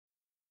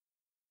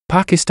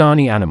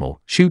Pakistani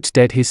animal shoots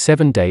dead his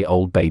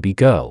 7-day-old baby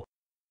girl.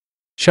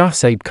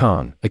 Shahzaid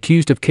Khan,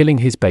 accused of killing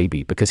his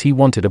baby because he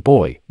wanted a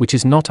boy, which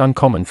is not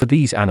uncommon for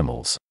these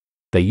animals.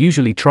 They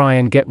usually try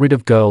and get rid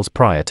of girls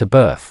prior to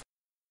birth.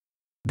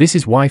 This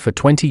is why for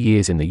 20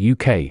 years in the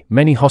UK,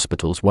 many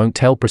hospitals won't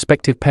tell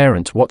prospective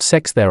parents what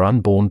sex their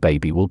unborn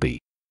baby will be.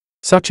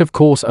 Such of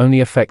course only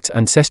affects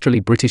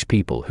ancestrally British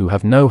people who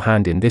have no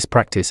hand in this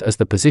practice, as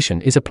the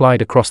position is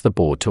applied across the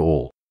board to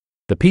all.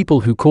 The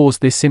people who cause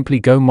this simply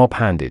go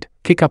mob-handed,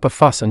 kick up a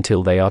fuss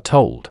until they are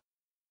told.